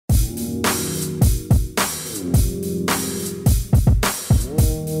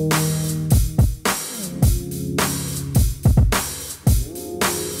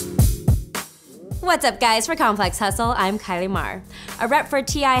What's up, guys? For Complex Hustle, I'm Kylie Marr. A rep for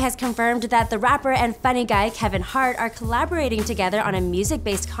T.I. has confirmed that the rapper and funny guy Kevin Hart are collaborating together on a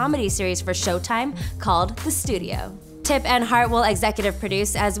music-based comedy series for Showtime called The Studio. Tip and Hart will executive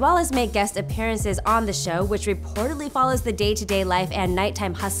produce as well as make guest appearances on the show, which reportedly follows the day-to-day life and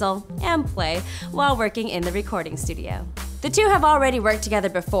nighttime hustle and play while working in the recording studio. The two have already worked together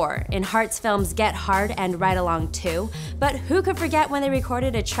before, in Hart's films Get Hard and Ride Along 2, but who could forget when they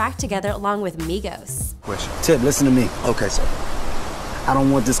recorded a track together along with Migos? Question. Tip, listen to me. Okay, sir. I don't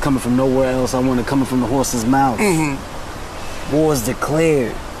want this coming from nowhere else. I want it coming from the horse's mouth. War's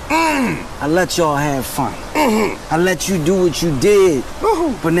declared. I let y'all have fun. I let you do what you did.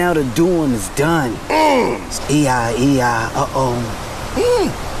 But now the doing is done. It's E-I, uh-oh.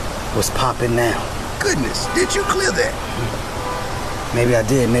 What's poppin' now? Goodness, did you clear that? Maybe I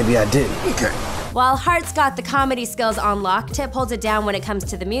did, maybe I didn't. Okay. While Hart's got the comedy skills on lock, Tip holds it down when it comes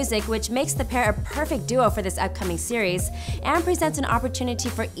to the music, which makes the pair a perfect duo for this upcoming series and presents an opportunity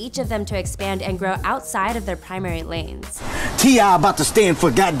for each of them to expand and grow outside of their primary lanes. T.I. about to stand for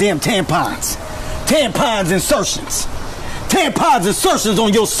goddamn tampons. Tampons insertions. Tampons insertions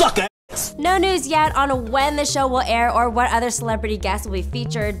on your sucker ass. No news yet on when the show will air or what other celebrity guests will be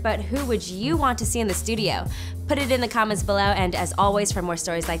featured, but who would you want to see in the studio? Put it in the comments below, and as always, for more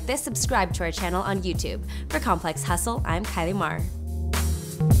stories like this, subscribe to our channel on YouTube. For Complex Hustle, I'm Kylie Marr.